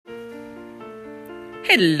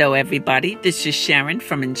Hello, everybody. This is Sharon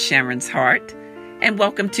from In Sharon's Heart, and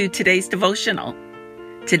welcome to today's devotional.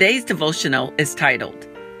 Today's devotional is titled,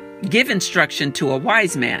 Give Instruction to a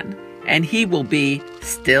Wise Man, and He Will Be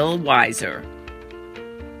Still Wiser.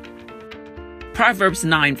 Proverbs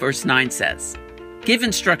 9 verse 9 says, Give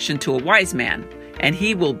instruction to a wise man, and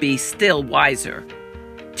he will be still wiser.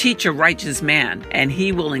 Teach a righteous man, and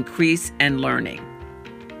he will increase in learning.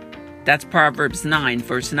 That's Proverbs 9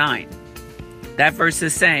 verse 9. That verse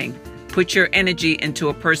is saying, put your energy into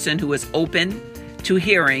a person who is open to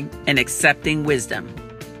hearing and accepting wisdom.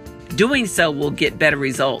 Doing so will get better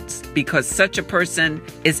results because such a person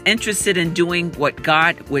is interested in doing what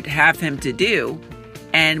God would have him to do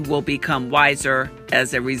and will become wiser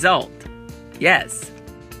as a result. Yes.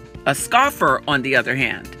 A scoffer, on the other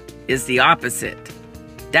hand, is the opposite.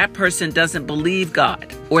 That person doesn't believe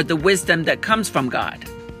God or the wisdom that comes from God.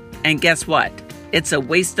 And guess what? It's a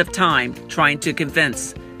waste of time trying to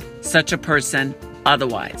convince such a person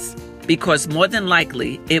otherwise, because more than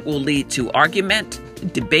likely it will lead to argument,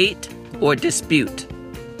 debate, or dispute.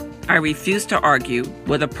 I refuse to argue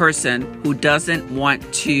with a person who doesn't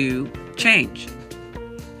want to change.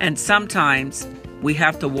 And sometimes we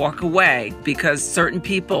have to walk away because certain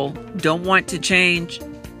people don't want to change.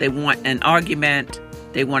 They want an argument.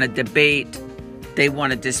 They want to debate. They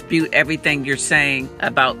want to dispute everything you're saying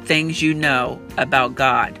about things you know about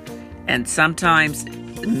God. And sometimes,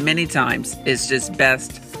 many times, it's just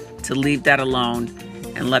best to leave that alone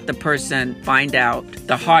and let the person find out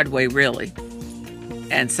the hard way, really.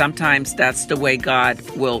 And sometimes that's the way God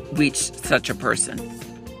will reach such a person.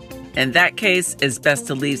 In that case, it's best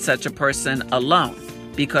to leave such a person alone,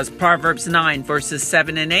 because Proverbs 9 verses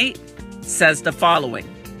 7 and 8 says the following,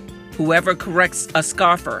 Whoever corrects a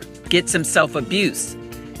scoffer gets himself abuse,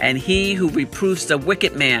 and he who reproves a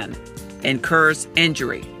wicked man incurs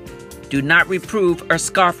injury. Do not reprove a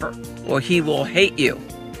scoffer, or he will hate you.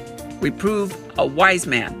 Reprove a wise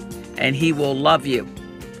man, and he will love you.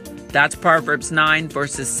 That's Proverbs 9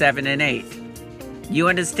 verses 7 and 8. You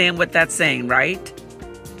understand what that's saying, right?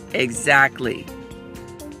 Exactly.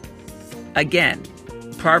 Again,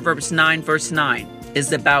 Proverbs 9 verse 9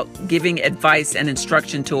 is about giving advice and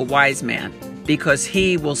instruction to a wise man, because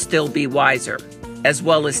he will still be wiser, as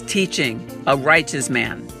well as teaching a righteous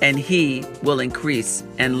man, and he will increase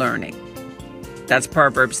in learning. That's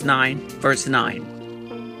Proverbs 9 verse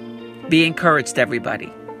 9. Be encouraged,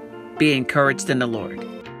 everybody. Be encouraged in the Lord.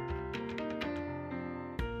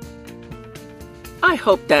 I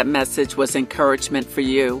hope that message was encouragement for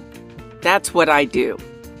you. That's what I do.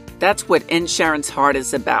 That's what In Sharon's Heart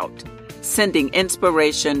is about, sending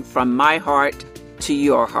inspiration from my heart to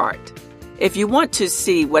your heart. If you want to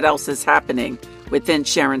see what else is happening within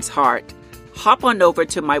Sharon's Heart, hop on over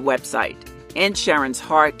to my website,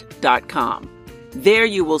 insharonsheart.com. There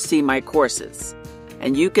you will see my courses,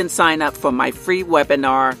 and you can sign up for my free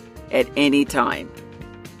webinar at any time,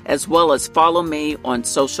 as well as follow me on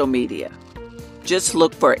social media. Just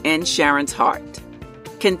look for In Sharon's Heart.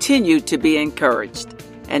 Continue to be encouraged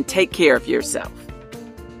and take care of yourself.